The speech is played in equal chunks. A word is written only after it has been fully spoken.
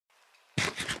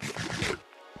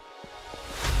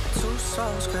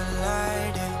souls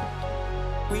colliding.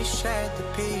 We shared the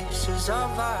pieces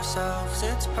of ourselves.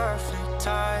 It's perfect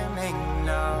timing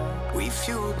now. We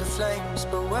fueled the flames,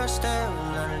 but we're still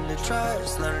learning to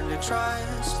trust, learning to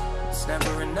trust. It's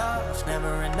never enough,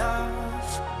 never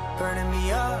enough. Burning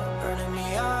me up, burning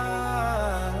me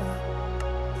up.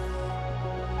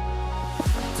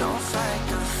 Don't fight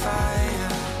the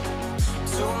fire.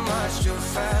 Too much too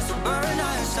fast will burn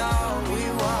us out. We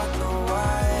walk the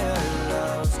wire,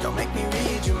 love. Don't make me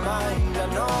read your mind. I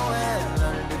know it.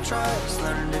 Learning to trust,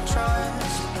 learning to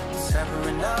trust. It's never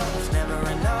enough, never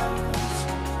enough.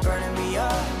 Burning me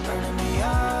up, burning me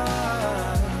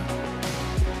up.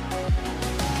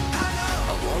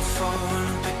 I won't fall when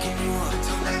I'm picking you up.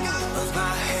 Of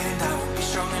my hand, I won't be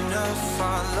strong enough.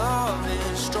 Our love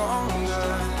is stronger,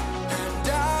 and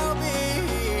I'll be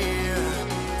here.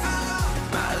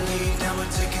 My lead, now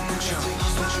we're taking the jump.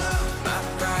 My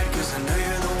pride, 'cause I know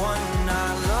you're the one.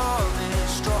 Our love is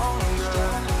stronger.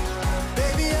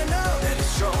 Baby, I know that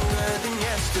it's stronger than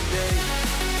yesterday.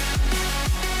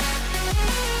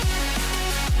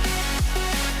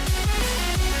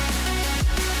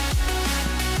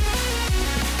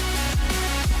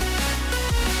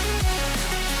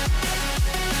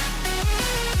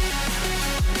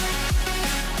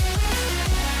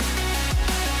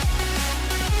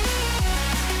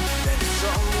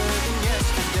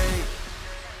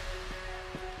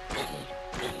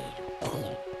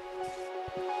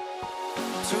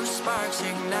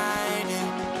 Ignited,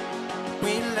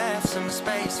 we left some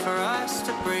space for us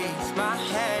to breathe. My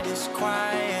head is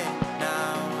quiet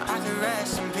now. I can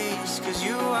rest in peace, 'cause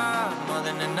you are more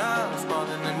than enough, more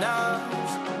than enough.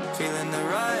 Feeling the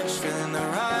rush, feeling the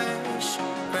rush.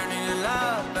 Burning in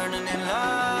love, burning in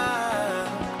love.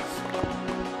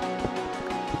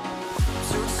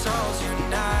 Two souls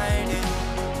united.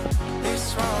 This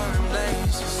roaring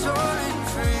blaze is soaring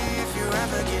free. If you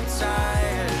ever get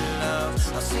tired, love,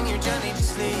 I'll sing you gently to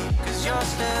sleep, 'cause you're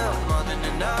still more than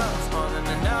enough, more than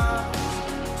enough.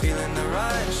 Feeling the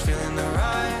rush, feeling the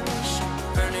rush.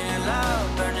 Burning in love,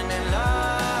 burning in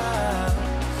love.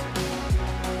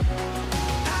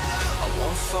 I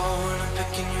won't fall when I'm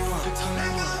picking you up.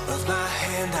 Of my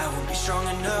hand, I won't be strong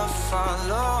enough. Our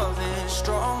love is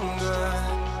stronger,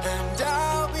 and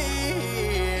I'll be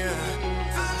here.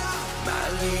 My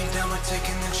lead, now we're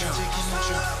taking the jump.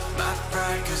 My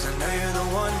pride, 'cause I know you're the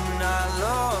one. Our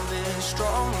love is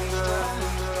stronger.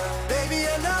 Baby,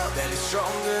 I know that it's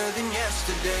stronger than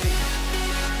yesterday.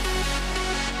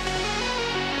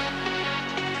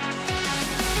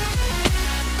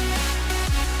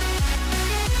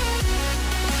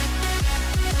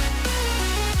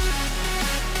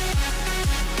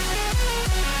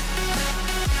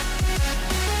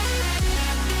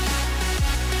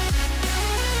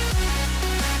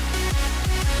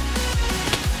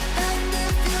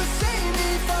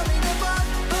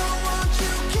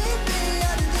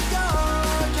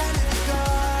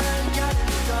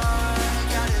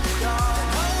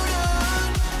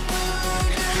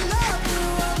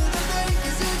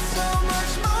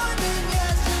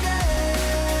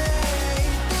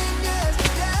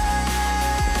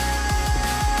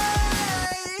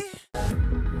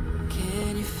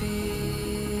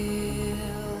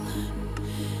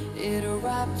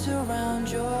 Around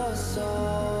your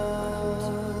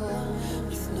soul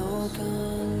with no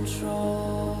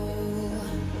control.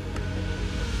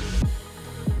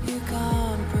 You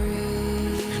can't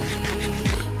breathe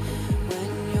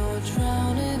when you're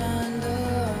drowning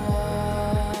underwater.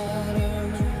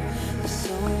 There's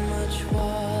so much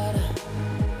water.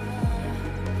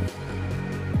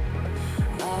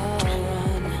 I'll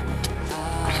run,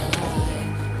 I'll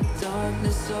hide.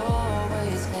 Darkness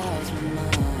always clouds my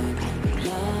mind.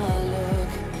 Now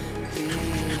look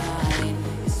behind,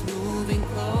 it's moving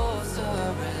closer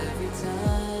every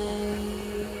time.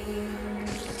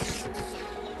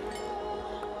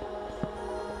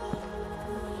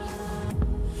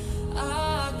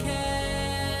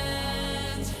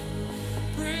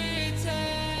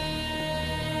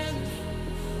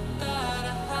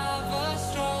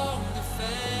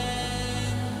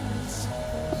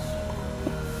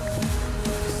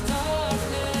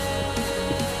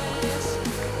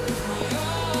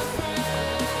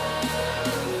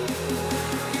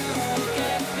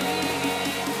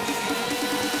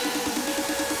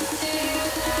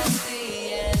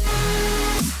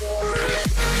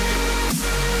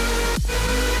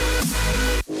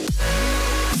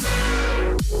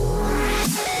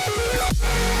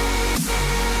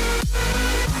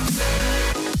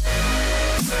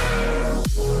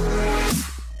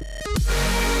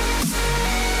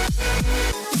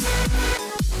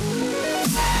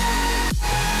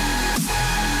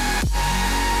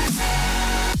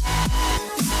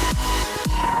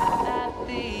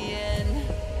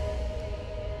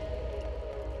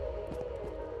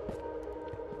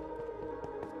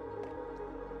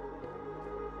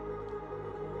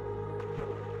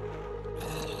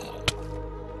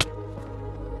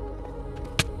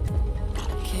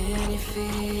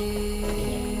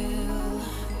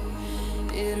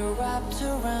 wrapped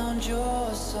around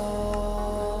your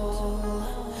soul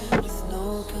with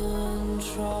no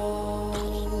control.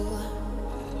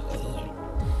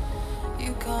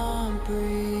 You can't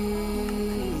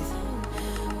breathe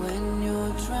when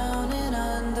you're drowning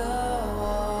underwater.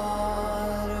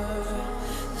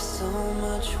 There's so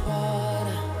much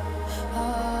water.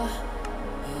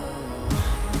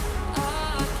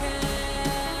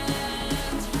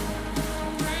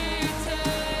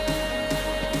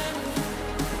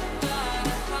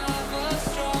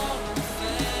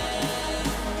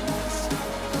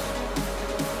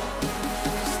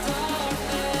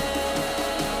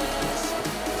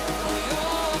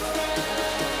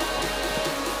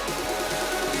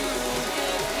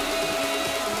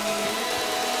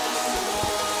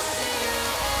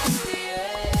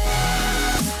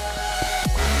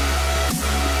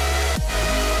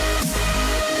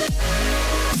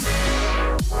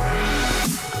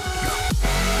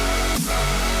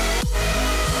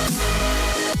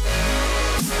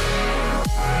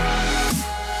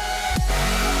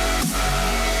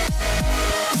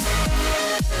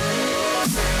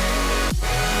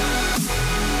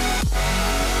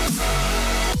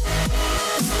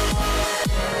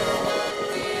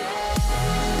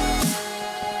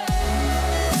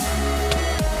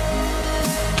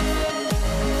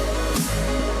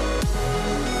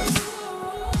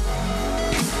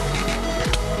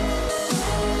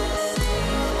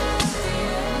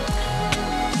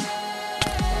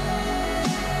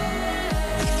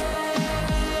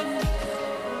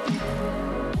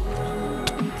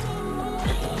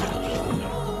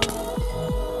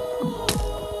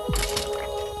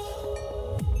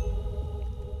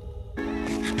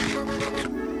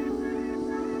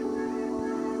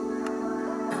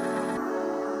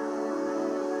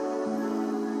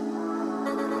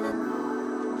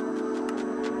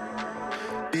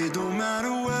 It don't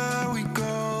matter where we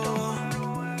go.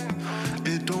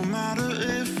 It don't matter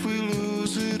if we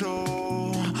lose it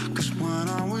all. 'Cause when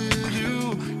I'm with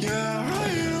you, yeah, I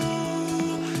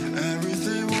know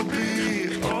everything will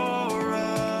be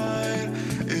alright.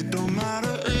 It don't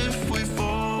matter if we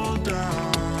fall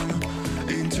down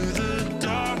into the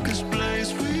darkest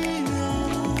place we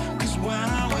know. 'Cause when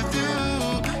I'm with you,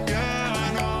 yeah, I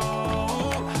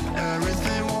know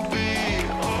everything will be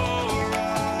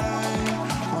alright.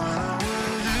 When I'm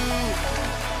with you,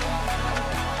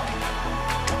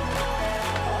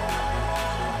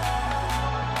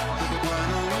 when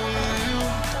I'm with you,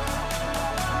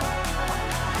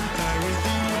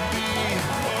 everything will be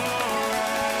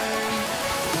alright.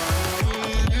 When I'm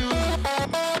with you,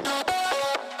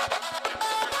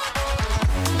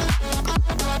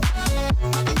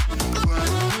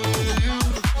 when I'm with you,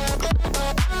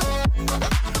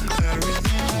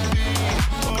 everything will be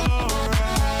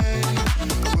alright.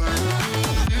 When I'm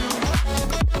with you,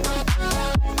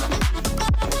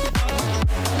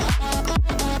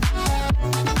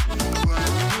 when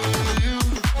I'm with you,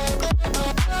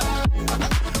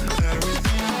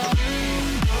 everything will be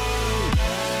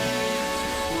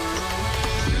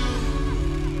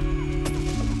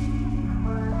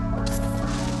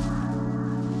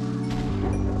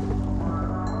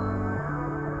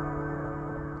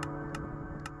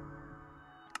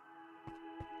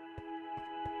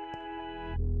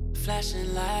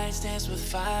Flashing lights dance with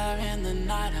fire in the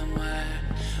night. I'm wired.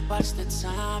 Watch the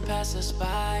time pass us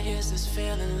by. Here's this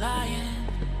feeling lying.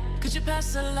 Could you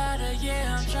pass the lighter?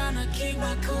 Yeah, I'm trying to keep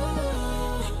my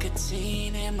cool.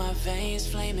 Nicotine in my veins,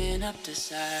 flaming up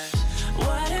desires.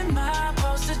 What am I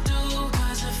supposed to do?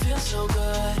 'Cause it feels so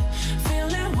good.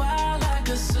 Feeling wild like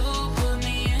a zoo. Put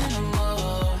me in a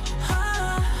mood.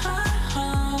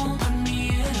 Put me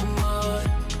in a mood.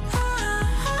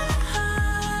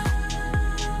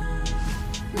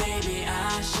 Maybe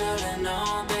I should've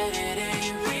known that it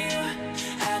ain't real.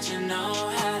 How'd you know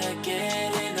how to get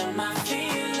into my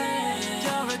feelings?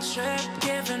 You're a trip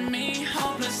giving me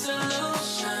hopeless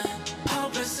solution.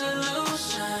 Hopeless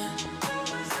solution.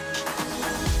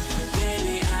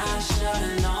 Maybe I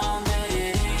should've known that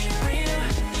it ain't real.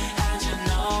 How'd you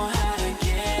know how to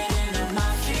get into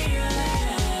my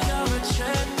feelings? You're a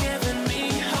trip giving me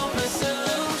hopeless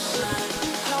solution.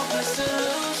 Hopeless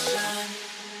solution.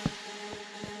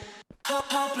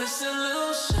 Hopeless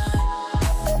solution.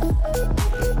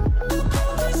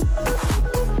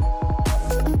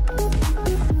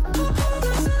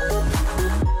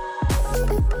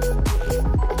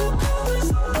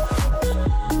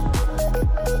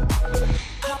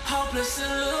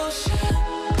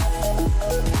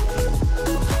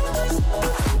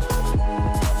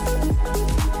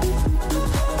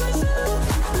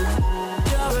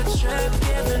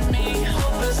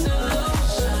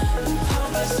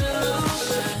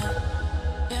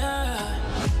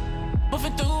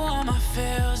 all my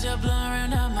fears, you're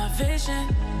blurring out my vision.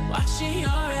 Watching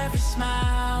your every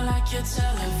smile like your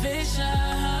television.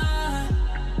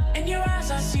 In your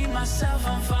eyes, I see myself,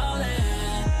 I'm falling.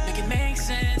 Make it make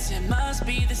sense, it must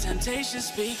be the temptation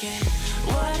speaking.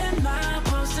 What am I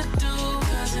supposed to do?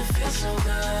 Cause it feels so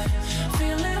good.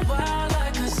 Feeling wild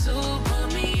like a zoo,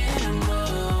 put me in a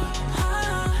mood.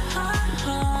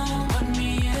 Put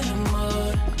me in a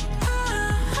mood.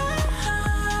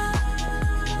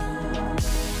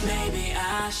 Maybe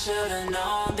I should've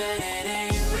known that it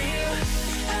ain't real.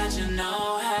 How'd you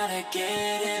know how to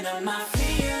get into my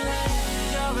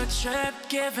feelings? You're a trip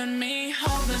giving me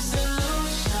hopeless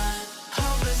illusion.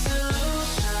 Hopeless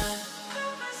illusion.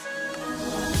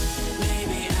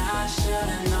 Maybe I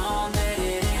should've known that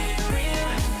it ain't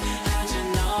real. How'd you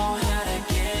know how to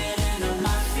get into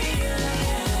my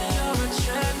feelings? You're a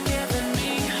trip giving me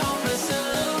hopeless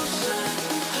illusion.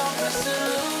 Hopeless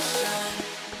illusion.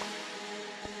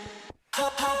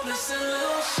 Hopeless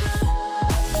illusion.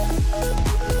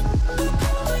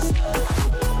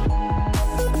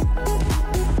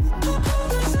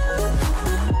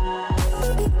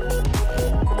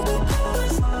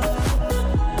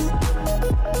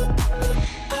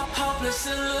 Hopeless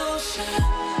illusion.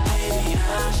 Maybe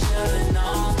I should've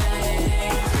known that it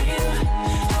ain't real.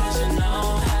 How'd you know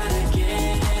how to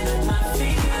get into my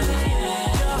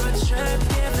feelings? You're a trip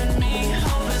giving me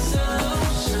hopeless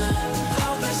illusion.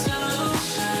 Hopeless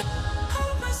illusion.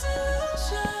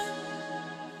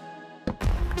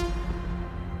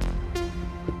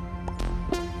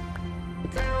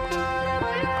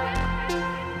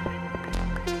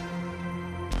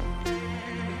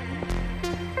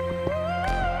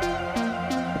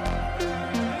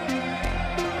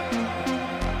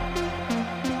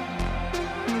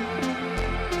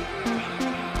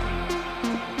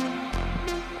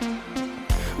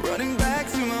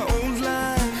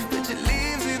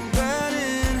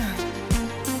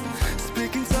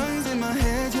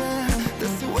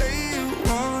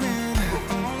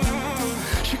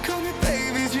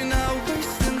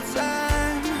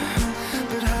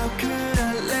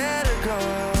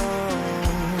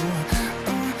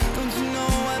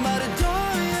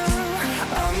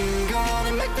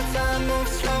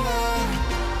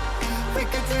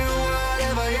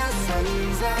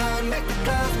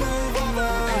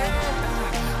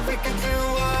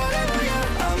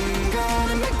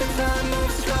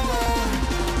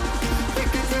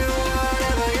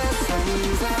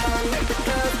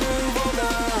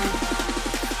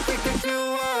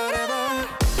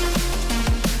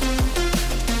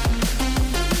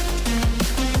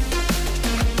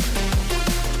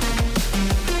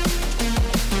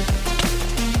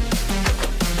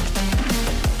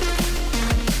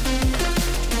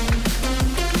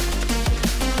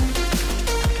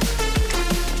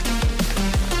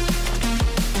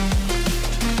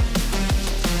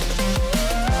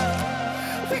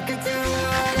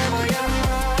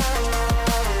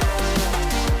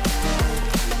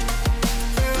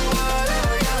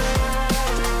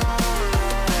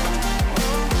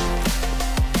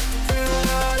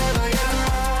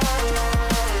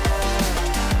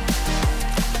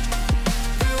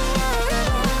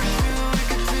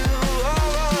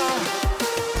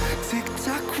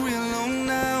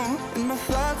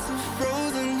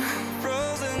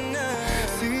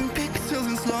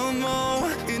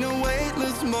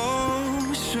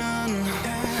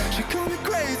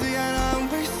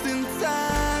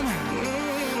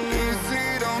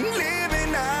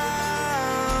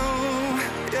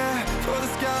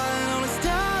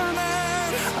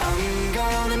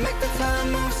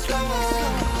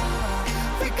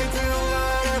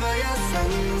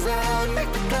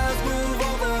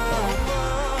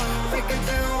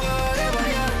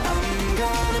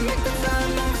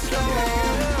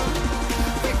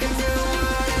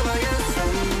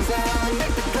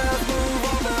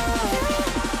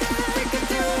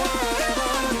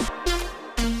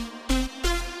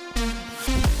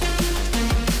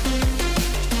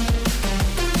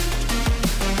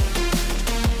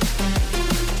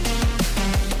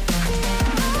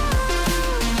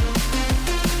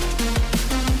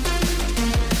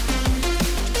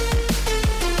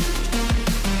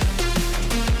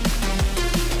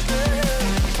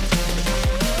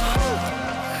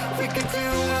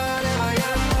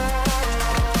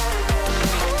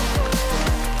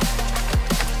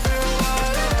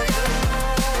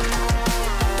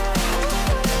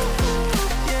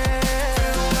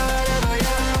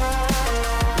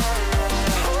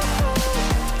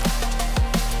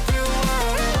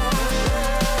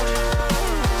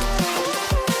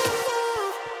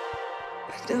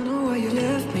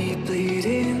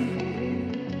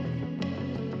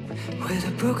 With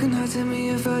a broken heart, tell me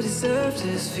if I deserve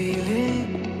this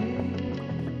feeling.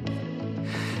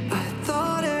 I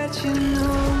thought that you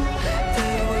know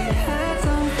that we had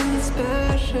something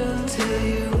special till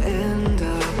you end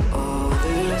up all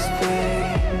this way.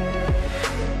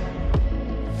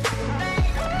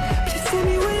 Please tell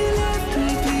me where you left me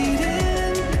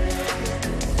bleeding.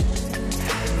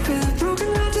 With a broken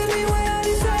heart, tell me why I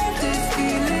deserve this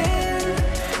feeling.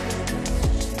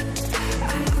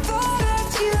 I thought that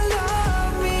you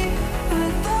loved me, I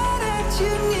thought that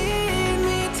you need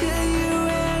me till you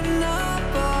end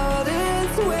up all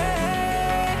this way.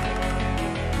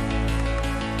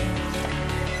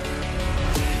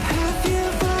 Have you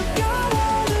forgot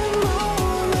all the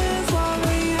moments while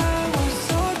we had was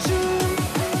so true?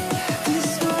 This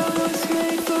world was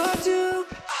made for two.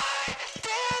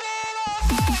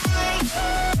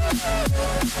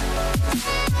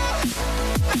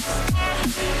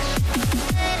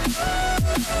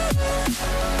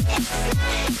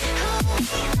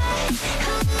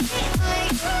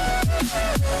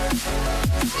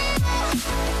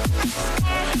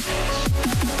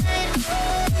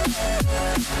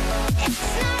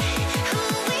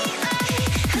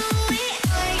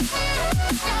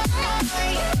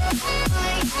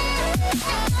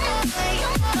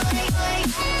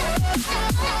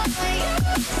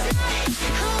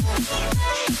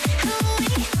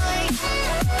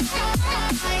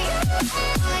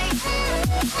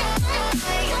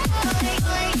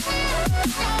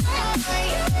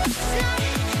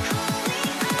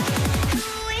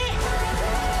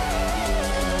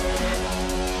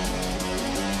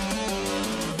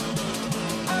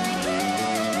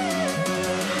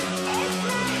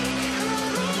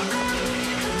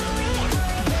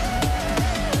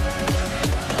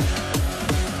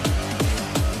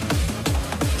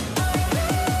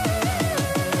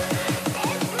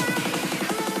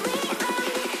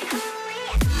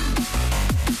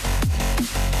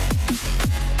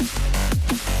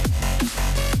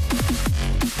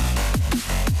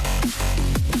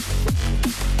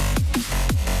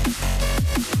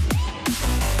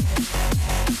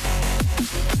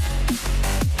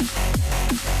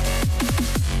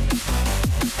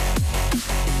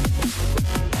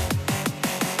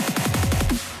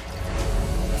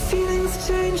 Feelings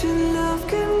change and love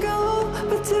can go,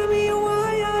 but tell me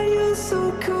why are you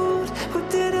so cold? What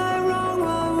did I wrong?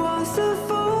 What was the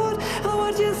fault? Or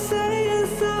what you say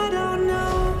is I don't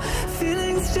know.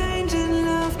 Feelings change and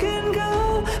love can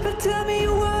go, but tell me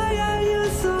why are you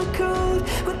so cold?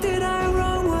 What did I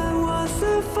wrong? What was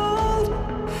the fault?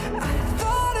 I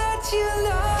thought that you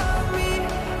loved me,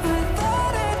 I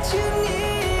thought that you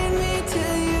need me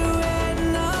till you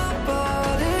end up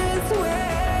all this way.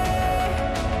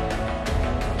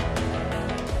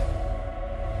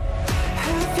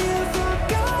 Have you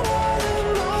forgot all the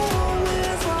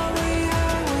moments while we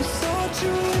had was so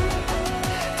true?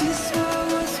 This world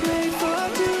was made for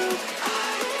two.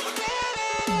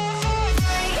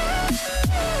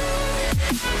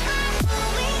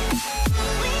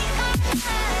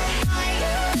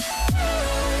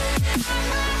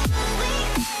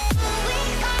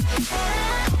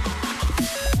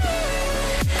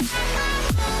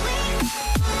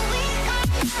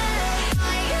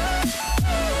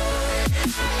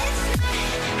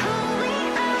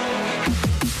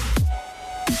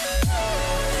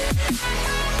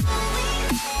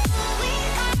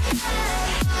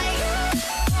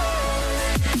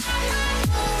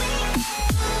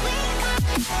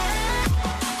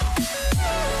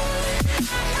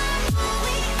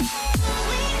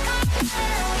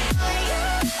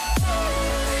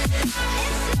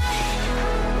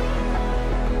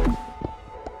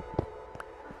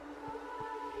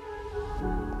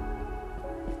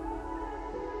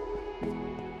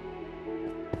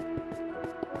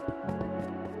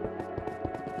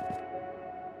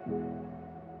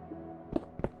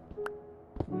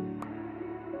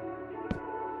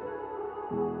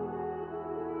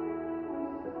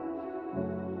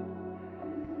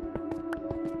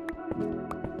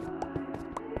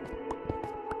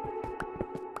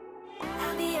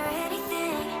 I'll be your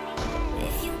anything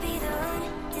if you be the one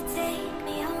to take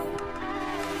me home.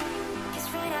 'Cause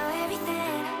right now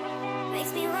everything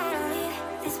makes me wanna leave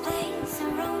this place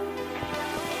and roam.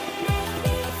 Make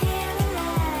me feel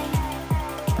alive.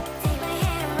 Take my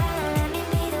hand around, let me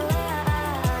be the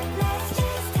one. Let's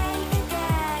just take a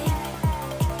dive.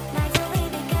 Night's only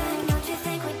begun, don't you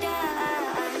think we're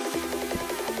done?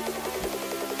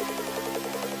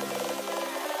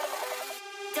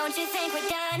 Don't you think we're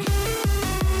done?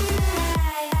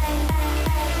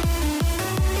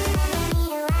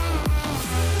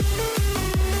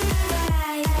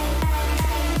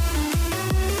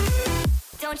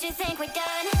 Don't you think we're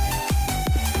done?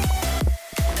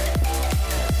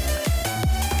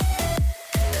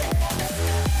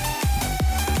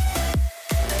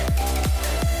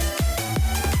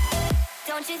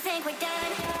 Don't you think we're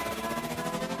done?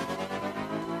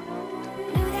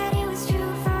 Knew that it was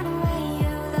true from the way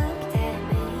you looked at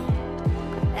me.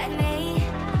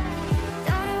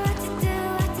 Don't know what to do,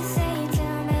 what to say to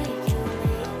make you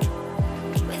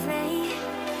leave with me.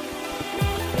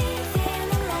 Make me feel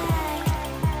alive.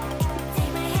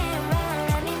 Take my hand and run,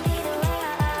 let me be the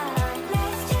one.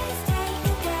 Let's just take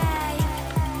the drive.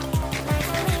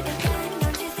 Life's only begun,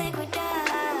 don't you think we're done?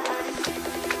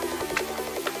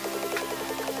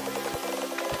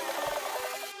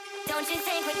 Don't you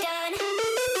think we're done?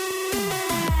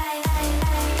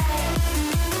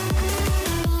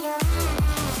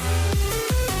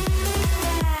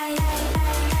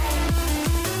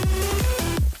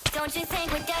 Don't you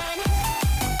think we're done?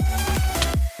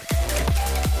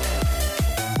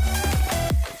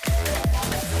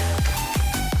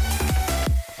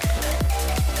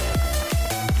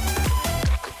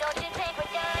 Don't you think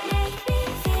we're done? Make me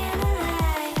feel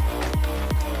alive.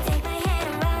 Take my hand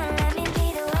and run, let me be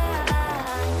the one.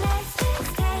 Let's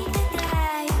just take the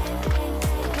drive.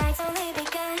 Night's only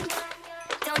begun.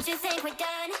 Don't you think we're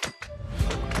done?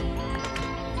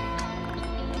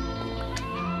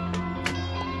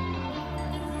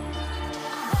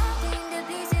 Falling to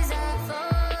pieces I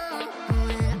fall.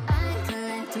 When I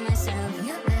collect myself,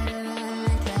 you better run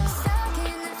like hell. Stuck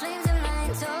in the flames of my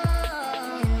soul.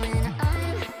 And when I'm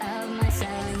out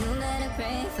myself, you better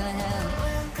pray for help.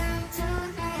 Welcome to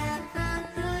my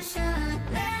evolution.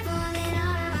 Leveling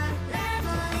up,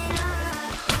 leveling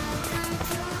up. Welcome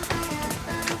to my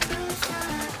evolution.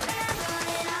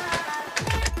 Leveling up,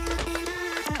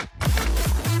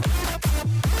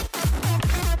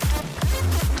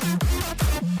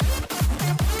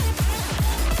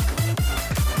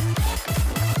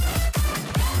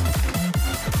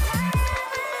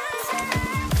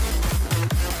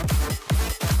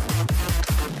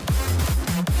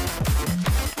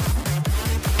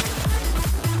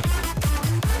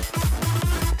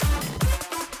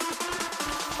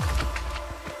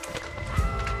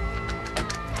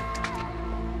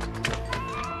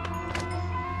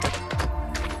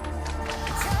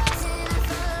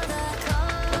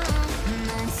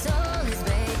 my soul is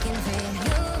breaking free.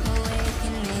 You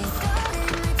awaken me.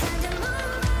 Calling my time to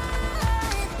move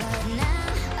on. But now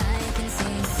I can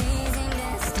see seizing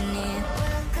destiny.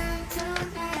 Welcome to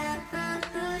my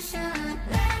evolution.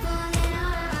 Leveling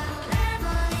up,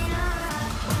 leveling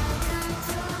up. Welcome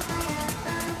to my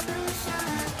evolution.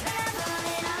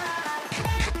 Leveling up.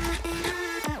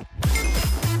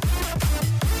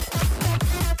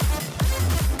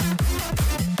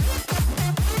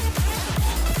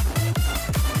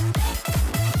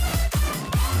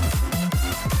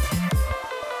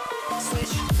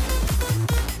 Switch.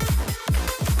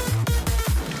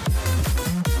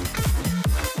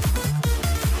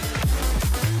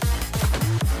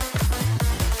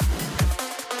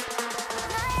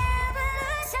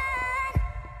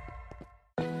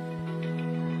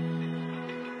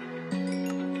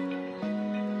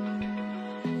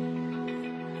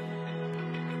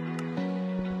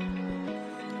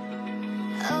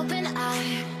 Open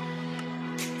eye,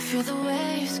 feel the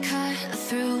waves cut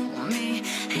through me,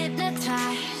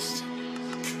 hypnotized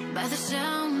by the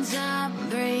sounds I'm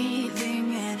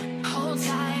breathing in. Hold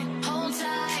tight,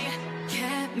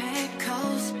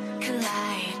 chemicals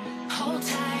collide. Hold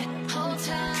tight, hold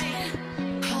tight,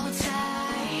 hold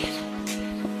tight.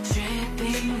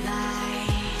 Dripping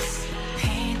lights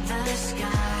paint the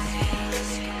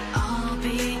skies, all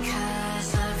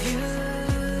because of you.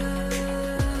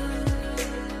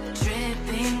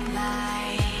 Dripping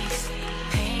lights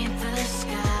paint the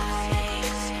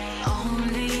skies,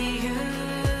 only you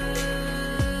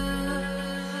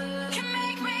can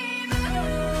make me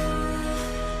move.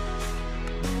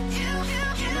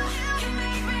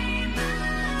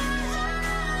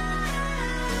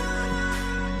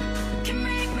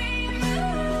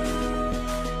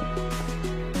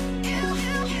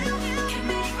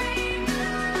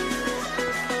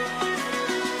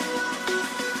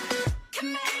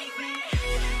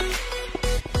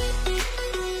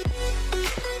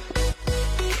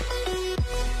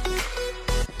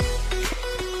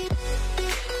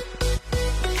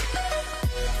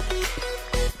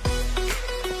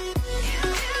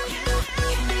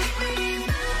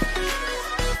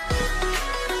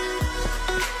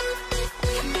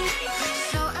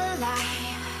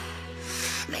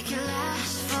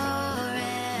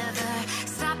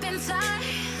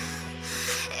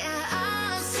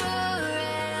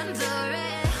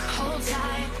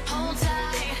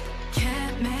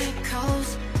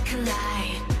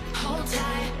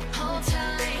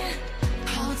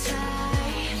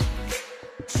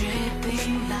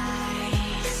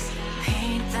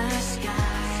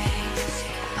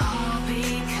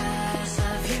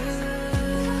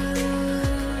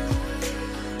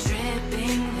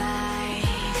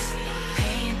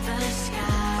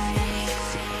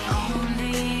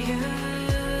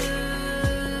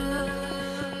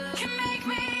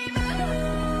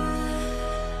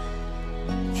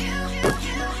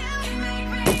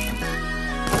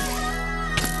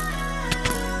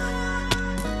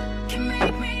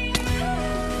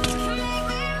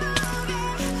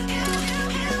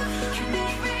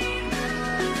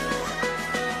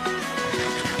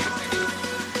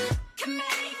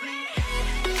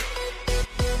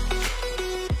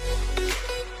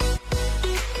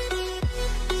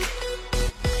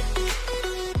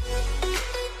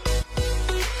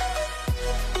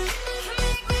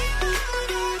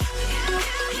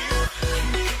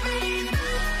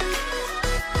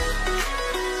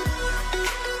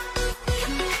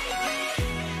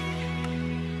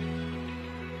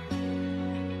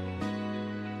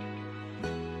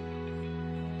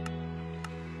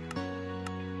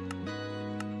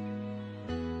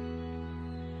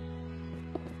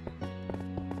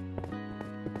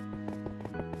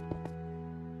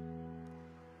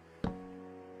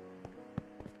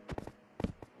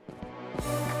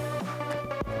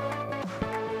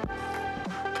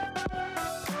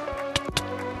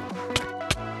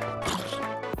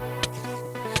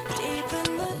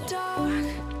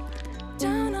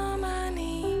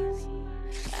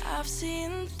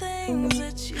 things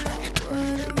that you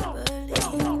wouldn't believe.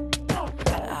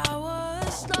 I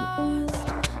was lost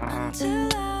until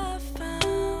I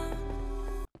found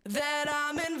that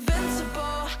I'm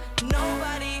invincible.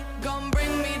 Nobody gon'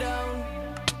 bring me down.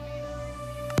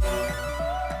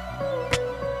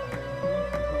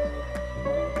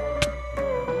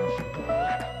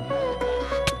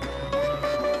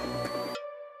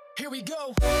 Here we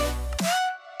go.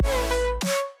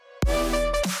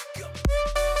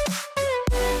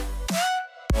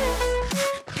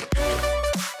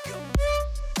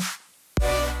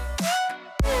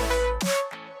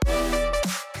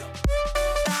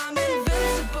 I'm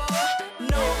invincible.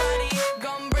 Nobody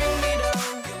gon' bring me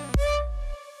down.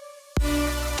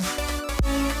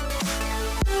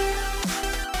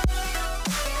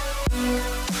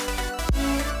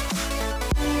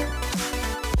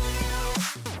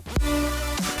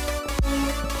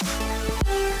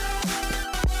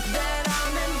 That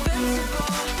I'm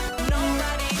invincible.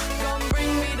 Nobody gon'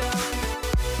 bring me down.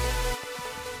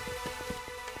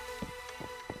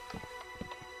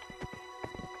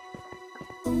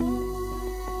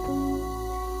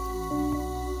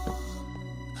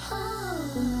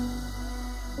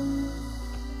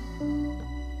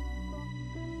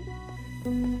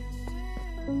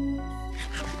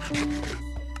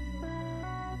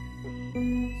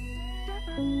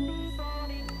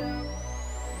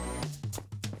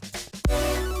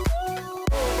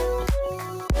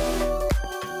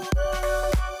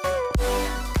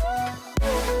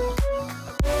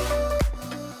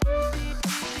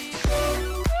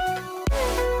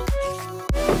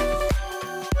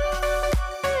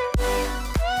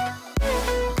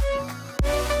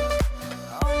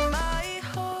 All my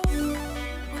hope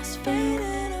was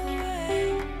fading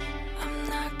away. I'm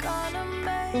not gonna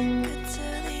make it to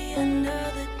the end of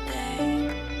the day.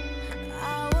 I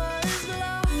was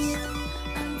lost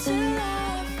until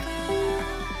I found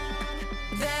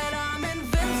that I'm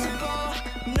invincible.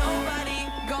 Nobody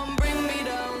gon' bring me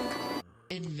down.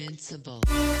 Invincible.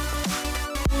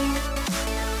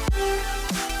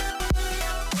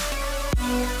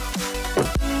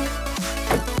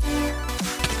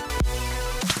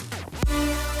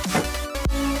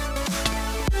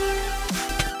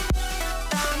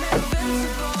 I'm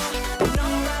invincible.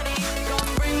 Nobody gon'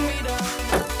 bring me down.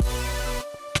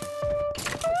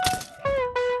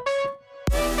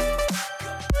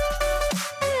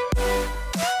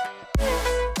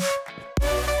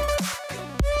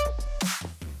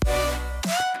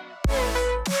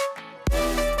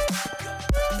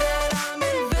 That I'm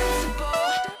invincible.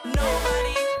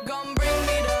 Nobody gon' bring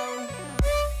me down.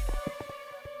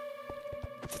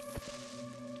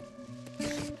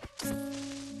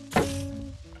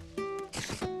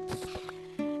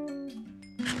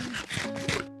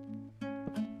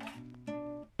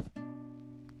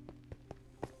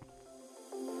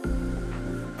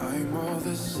 I'm all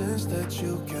the sins that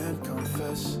you can't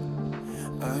confess.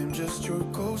 I'm just your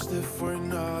ghost if we're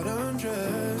not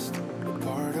undressed. A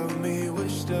part of me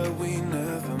wish that we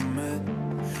never met,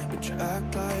 but you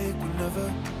act like we never.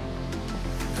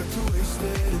 Got too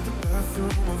wasted in the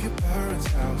bathroom of your parents'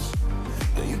 house.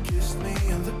 Then you kissed me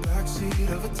in the backseat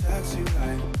of a taxi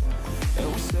ride. And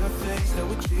we said things that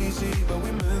were cheesy, but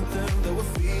we meant them. There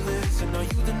were feelings, and now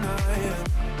you deny it.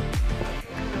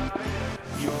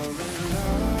 You're in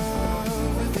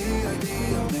love with the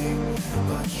idea of me,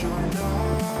 but you're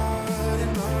not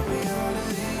in my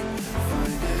reality.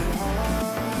 Find it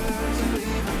hard to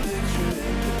even picture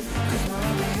it, 'cause my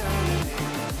reality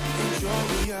ain't your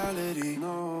reality,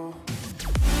 no.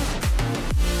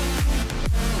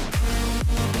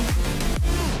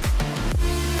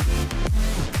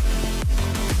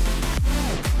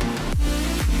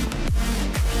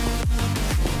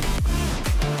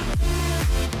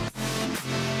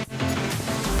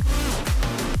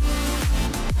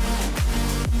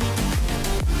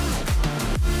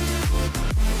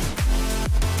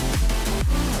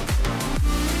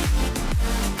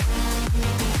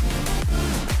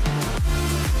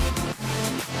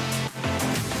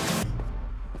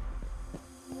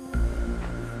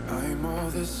 I'm all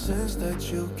the sins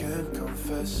that you can't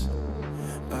confess.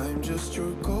 I'm just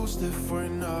your ghost if we're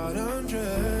not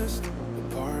undressed.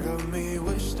 A part of me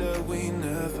wish that we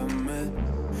never met,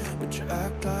 but you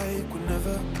act like we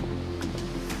never.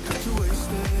 Got too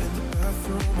wasted in the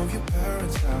bathroom of your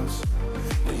parents' house.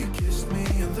 Then you kissed me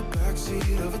in the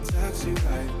backseat of a taxi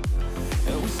ride.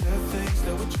 And we said things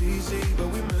that were cheesy, but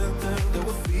we meant them. There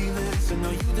were feelings, and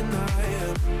now you deny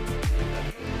it.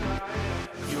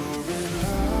 You're in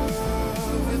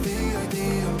love with the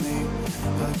idea of me,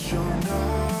 but you're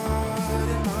not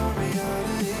in my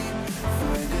reality.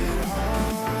 Find it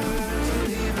hard to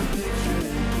even picture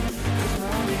it,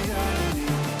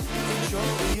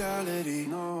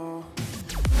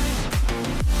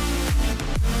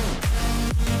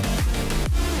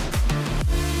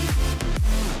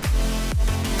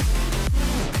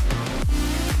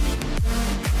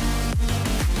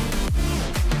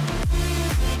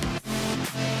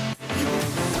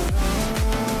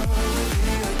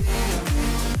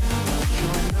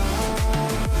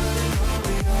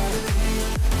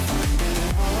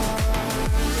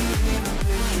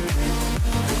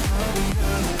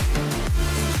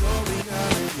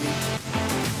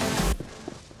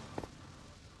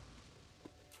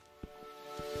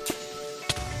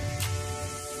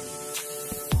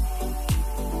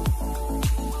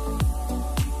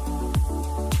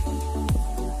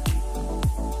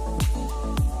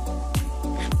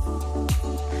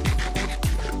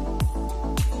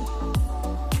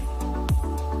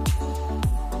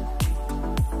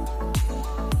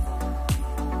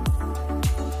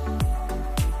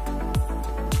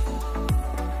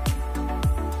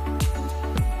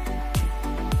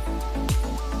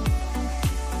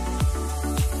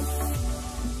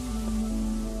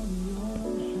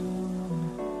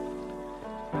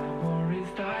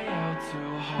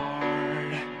 too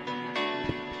hard.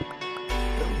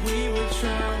 But we were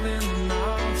traveling the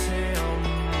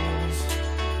mountains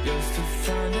just to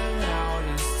find the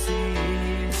loudest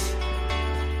tears.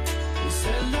 We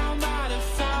set down by the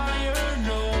fire,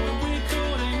 knowing we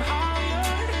could aim higher,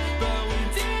 but we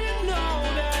didn't know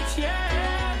that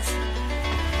yet.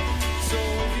 So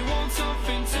if you want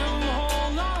something to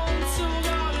hold on to,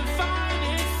 gotta find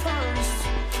it first.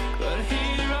 But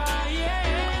here I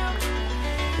am,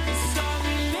 'cause I've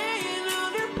been laying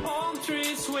under palm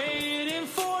trees, waiting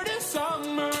for the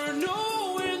summer,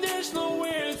 knowing there's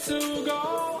nowhere to go.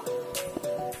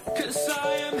 'Cause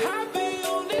I am happy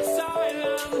on this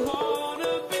island,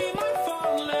 wanna be my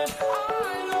farmland.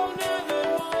 I don't ever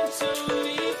want to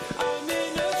leave, I'm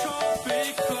in a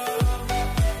tropic club.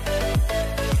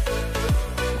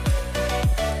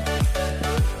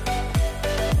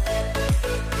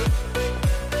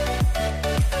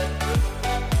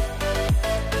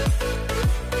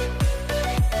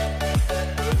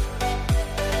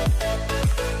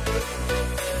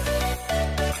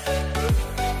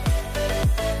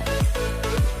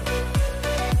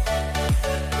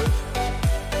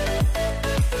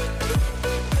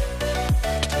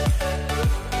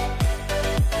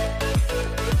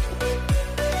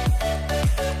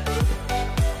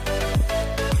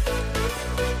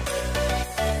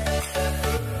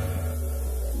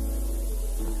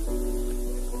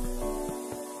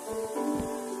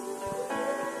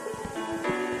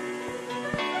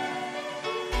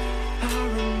 I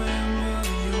remember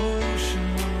the ocean,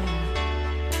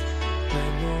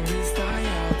 memories die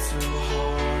out too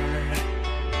hard.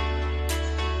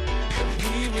 But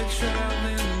we were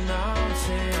traveling the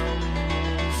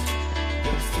mountains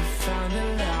just to find the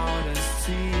loudest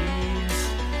tears.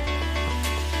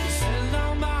 We sat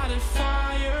down by the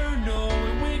fire,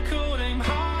 knowing we could aim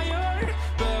higher,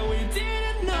 but we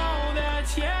didn't know that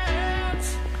yet.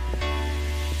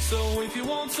 So if you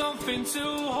want something to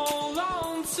hold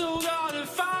on to, gotta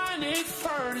find it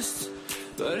first.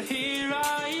 But here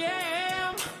I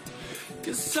am,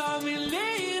 'cause I've been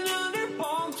laying under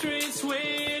palm trees,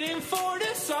 waiting for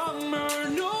the summer,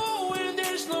 knowing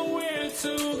there's nowhere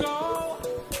to go.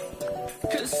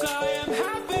 'Cause I am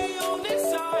happy on this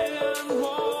island,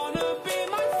 wanna be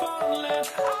my farmland.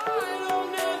 I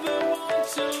don't ever want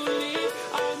to leave,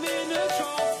 I'm in a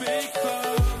tropic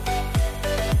club.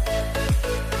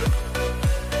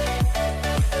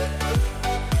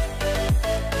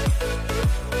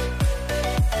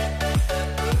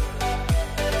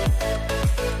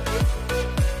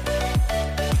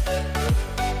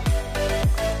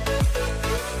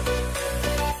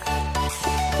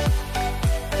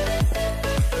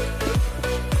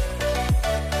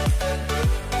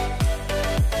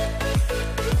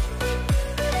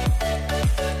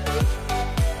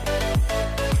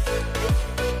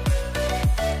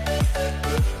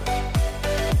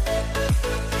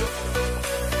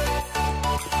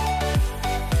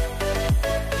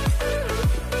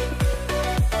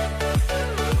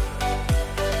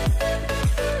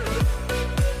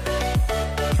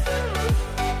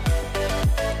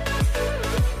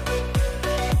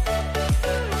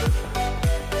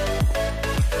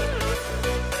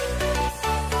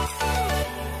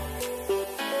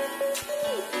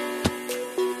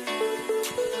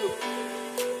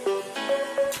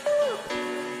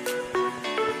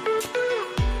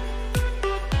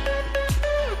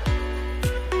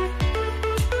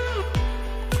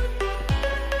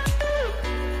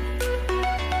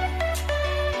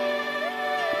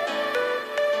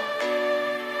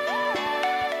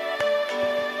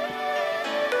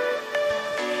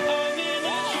 I'm in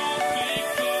a tropic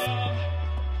club.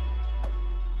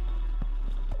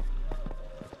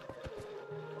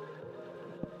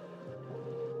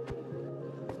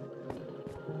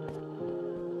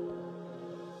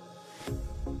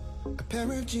 A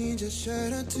pair of jeans, a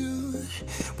shirt or two.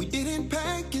 We didn't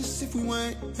pack as if we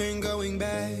weren't going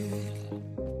back.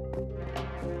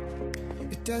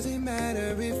 It doesn't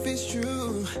matter if it's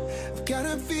true. I've got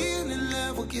a feeling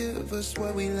love will give us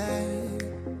what we lack.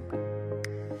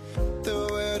 The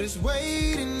world is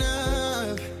waiting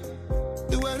up.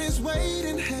 The world is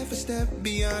waiting half a step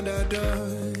beyond our door.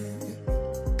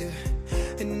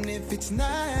 Yeah. And if it's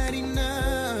not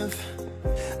enough,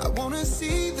 I wanna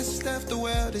see the stuff the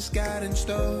world has got in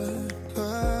store.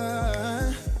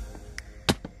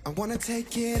 I wanna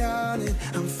take it all in,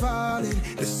 I'm falling.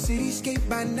 The cityscape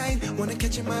by night, wanna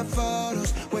catch in my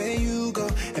photos. Where you go,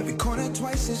 every corner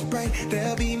twice as bright.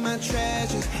 They'll be my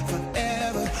treasures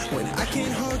forever. When I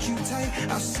can't hold you tight,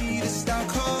 I'll see the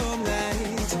Stockholm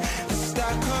lights. The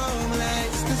Stockholm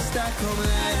lights, the Stockholm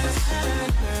lights.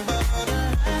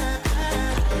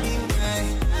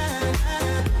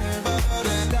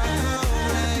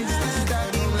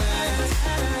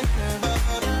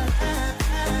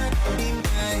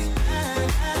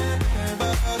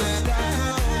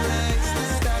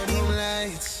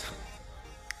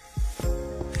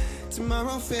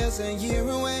 feels a year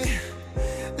away.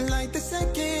 Like the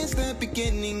seconds, the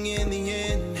beginning and the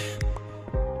end.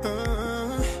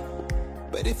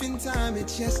 But if in time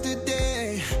it's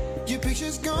yesterday, your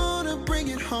picture's gonna bring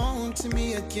it home to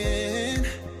me again.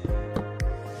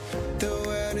 The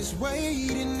world is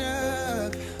waiting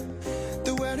up.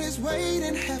 The world is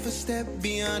waiting half a step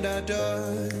beyond our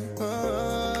door.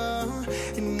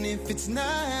 And if it's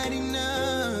not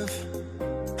enough,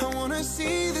 I wanna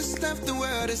see the stuff the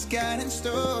world has got in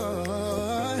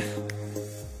store.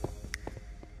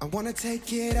 I wanna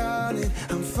take it all in,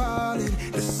 I'm falling.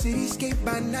 The cityscape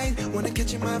by night, wanna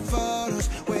catch in my photos.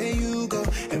 Where you go,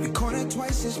 every corner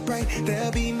twice as bright.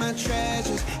 They'll be my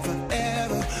treasures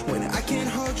forever. When I can't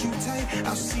hold you tight,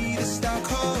 I'll see the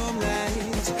Stockholm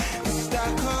lights. The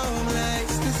Stockholm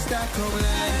lights, the Stockholm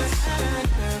lights.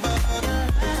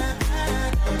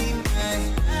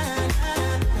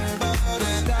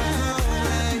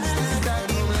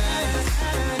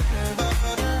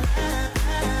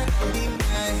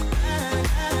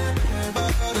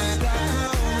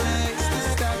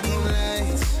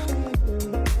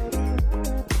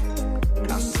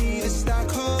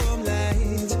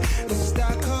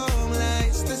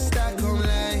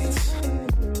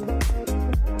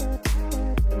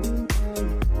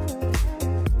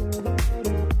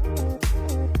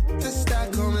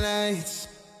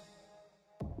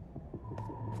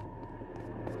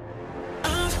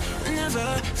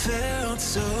 Felt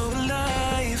so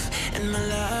alive in my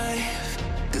life,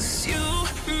 'cause you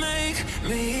make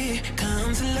me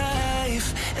come to life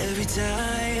every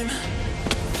time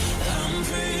I'm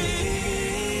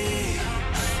free.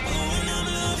 Oh, and I'm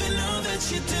loving all that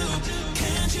you do.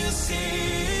 Can't you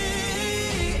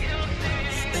see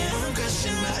that I'm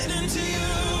crashing right into you?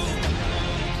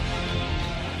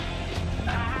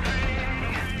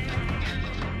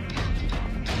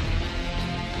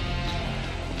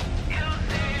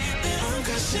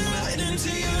 Crashing right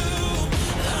into you.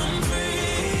 I'm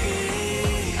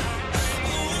free.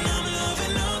 Oh, and I'm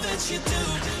loving all that you do.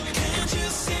 Can't you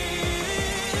see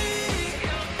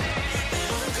that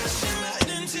I'm crashing right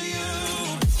into you?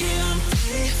 Yeah, I'm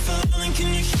free falling. Can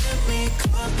you hear me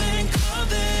calling,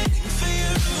 calling for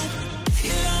you?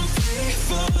 Yeah, I'm free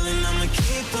falling. I'ma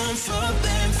keep on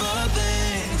falling,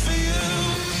 falling for you.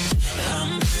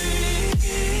 I'm free.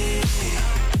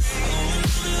 Oh, and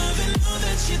I'm loving all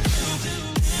that you do.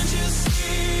 Can't you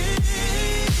see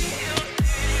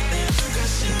that I'm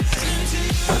crashing right into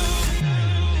you?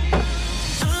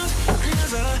 I've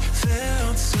never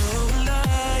felt so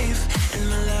alive in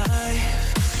my life,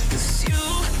 'cause you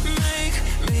make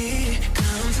me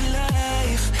come to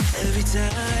life every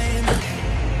time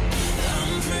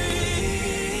I'm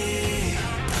free.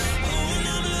 Oh, and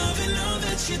I'm loving all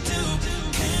that you do.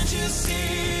 Can't you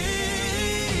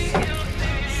see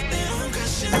that I'm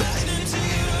crashing right into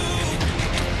you?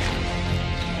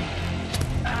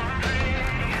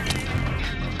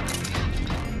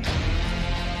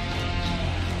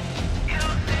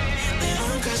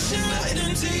 Crashing right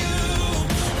into you.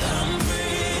 I'm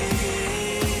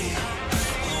free.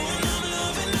 Oh, and I'm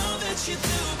loving all that you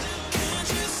do. Can't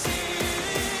you see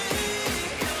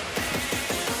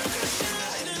that I'm crashing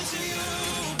right into you?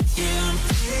 Yeah, I'm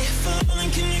free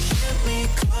falling. Can you hear me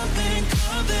calling,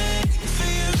 calling for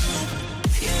you?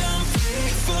 Yeah, I'm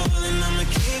free falling. I'ma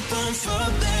keep on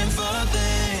falling,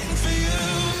 falling for you.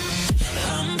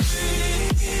 I'm free.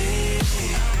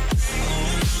 Oh,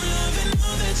 and I'm loving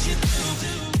all that you do.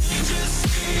 Just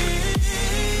see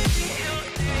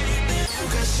that I'm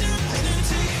crashing right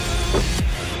into you.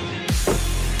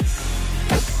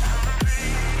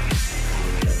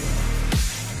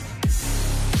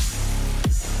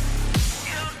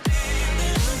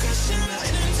 That I'm crashing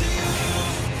right into you.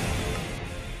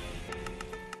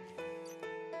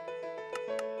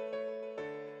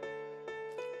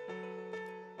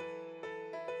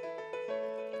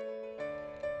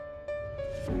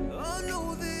 I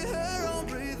know the air I'm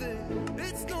breathing,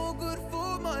 it's no good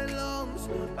for my lungs.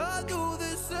 I do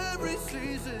this every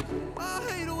season, I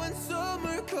hate when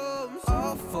summer comes.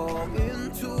 I fall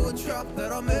into a trap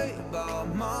that I made by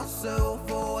myself.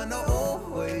 Oh, and I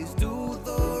always do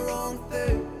the wrong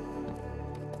thing.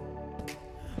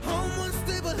 I'm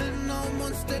unstable and I'm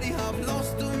unsteady. I've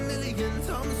lost a million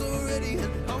times already,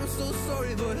 and I'm so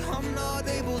sorry, but I'm not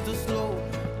able to slow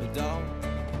down.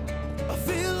 I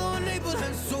feel unable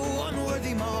and so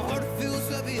unworthy. My heart feels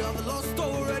heavy, I've lost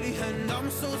already, and I'm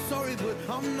so sorry, but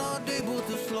I'm not able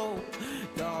to slow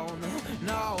down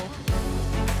now.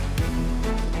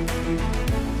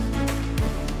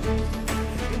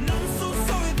 And I'm so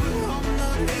sorry, but I'm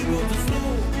not able to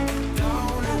slow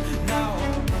down now.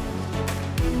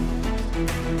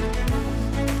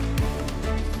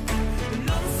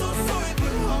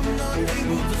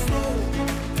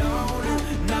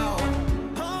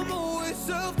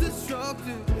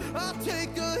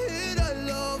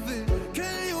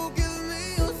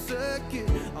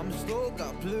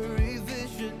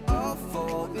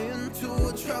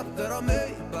 trap that I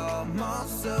made by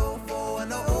myself. Oh,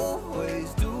 and I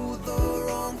always do the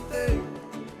wrong thing.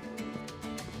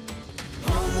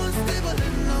 I'm unstable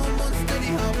and I'm unsteady.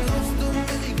 I've lost a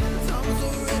million times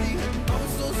already. I'm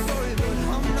so sorry, but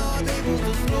I'm not able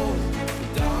to slow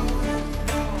down.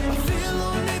 I feel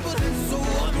unable and so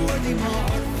unworthy. My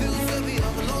heart feels heavy.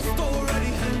 I'm lost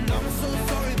already, and I'm so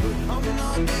sorry, but I'm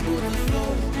not able to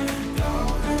slow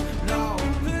down now.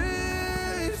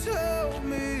 Please help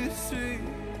me see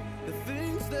the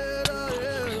things that I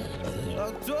am. I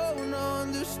don't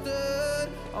understand.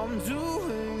 I'm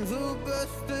doing the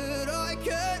best that I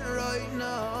can right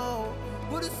now,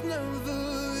 but it's never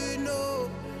enough.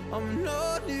 I'm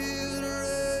not even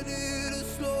ready to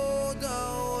slow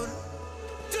down.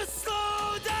 Just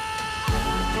slow down.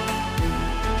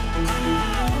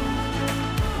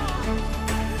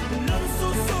 And I'm so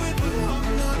sorry, but I'm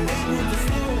not able to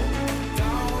slow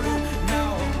down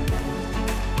now.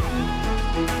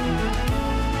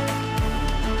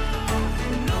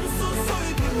 And I'm so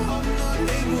sorry, but I'm not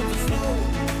able to slow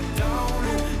down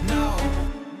now.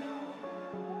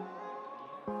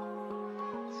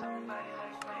 Somebody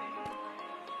like me.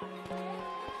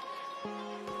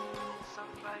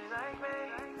 Somebody like me.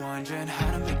 Wondering how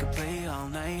to make a play all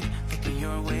night. Looking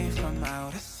your way from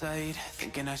out of sight.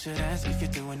 Thinking I should ask if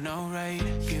you're doing alright.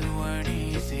 You weren't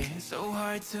easy, so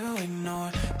hard to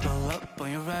ignore. Pull up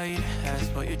on your right.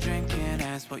 Ask what you're drinking,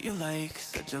 ask what you like.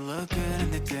 Said you look good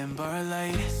in the dim bar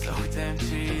light. So damn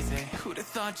cheesy. Who'd have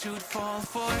thought you'd fall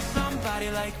for somebody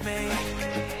like me?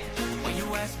 When you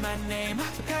asked my name, I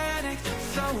panicked.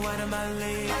 So out of my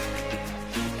league.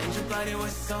 And your body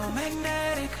was so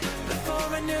magnetic.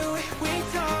 Before I knew it, we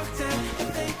talked and I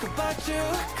think about you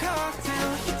a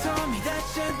cocktail. You told me that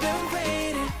you've been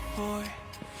waiting for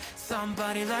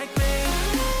somebody like me.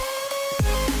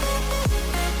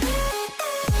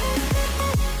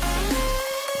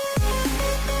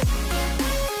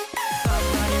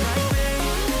 Somebody like me.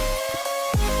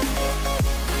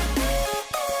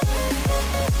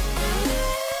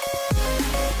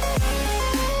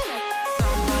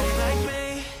 Somebody like me.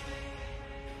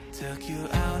 Took you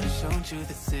out and showed you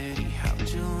the city. How'd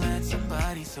you let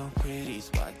somebody so pretty's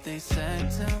what they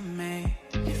said to me?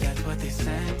 If that's what they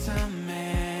said to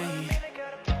me.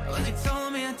 Well, they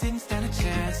told me I didn't stand a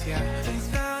chance, yeah. Face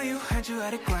value, had you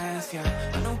at a glance, yeah.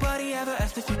 But nobody ever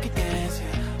asked if you could dance,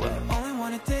 yeah. Well, the only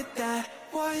one who did that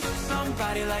was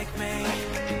somebody like me.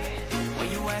 When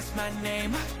you asked my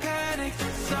name, I panicked,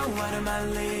 so out of my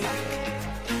league.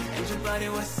 And your body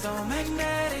was so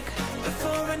magnetic.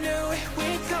 Before I knew it,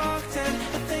 we talked and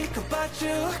I think about you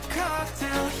a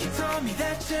cocktail. You told me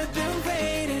that you've been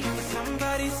waiting for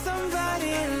somebody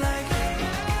like me.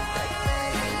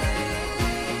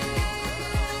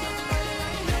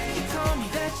 You told me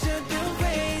that you've been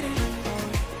waiting for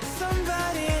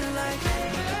somebody like me.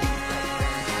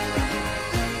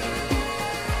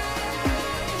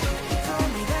 You told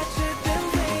me that you've been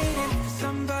waiting for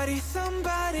somebody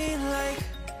like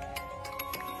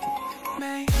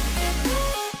me.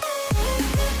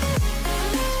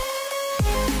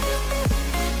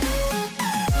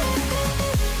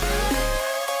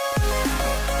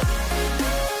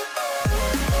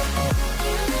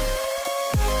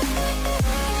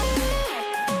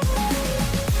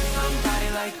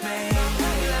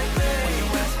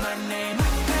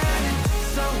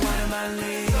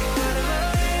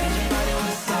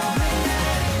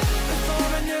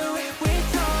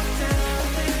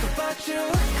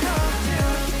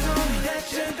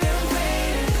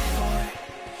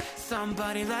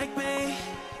 Somebody like me.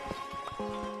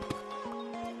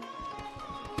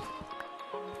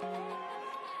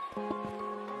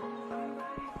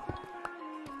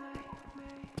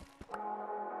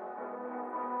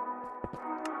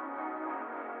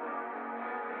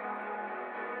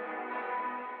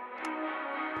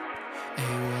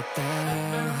 Hey, what the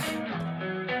hell?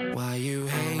 Why you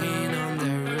hanging on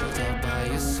the rooftop by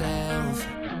yourself?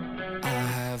 I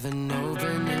have an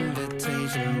open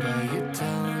invitation, but you're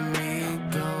telling me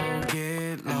go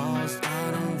get lost.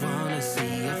 I don't wanna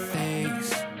see your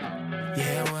face.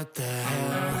 Yeah, what the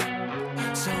hell?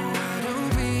 So why don't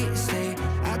we stay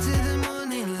out till the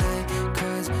morning light?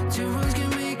 'Cause two wrongs can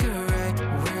make a right.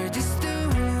 We're just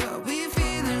doing what we're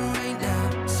feeling right now.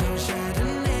 So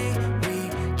Chardonnay, we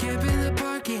camp in the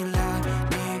parking lot.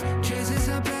 Leave traces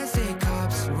of plastic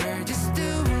cups. We're just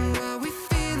doing what we're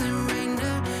feeling right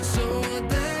now. So what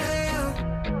the hell?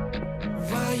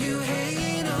 Why you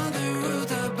hanging on the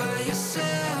rooftop by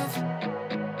yourself?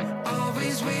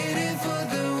 Always waiting for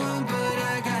the one, but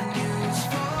I got news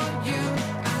for you.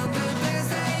 I'm the best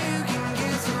that you can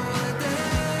get. So what the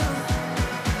hell?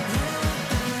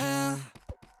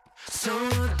 So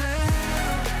what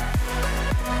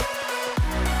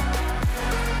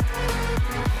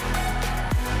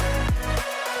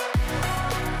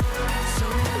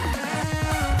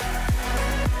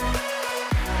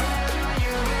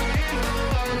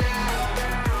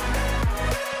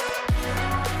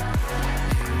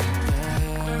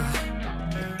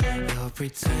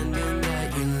pretending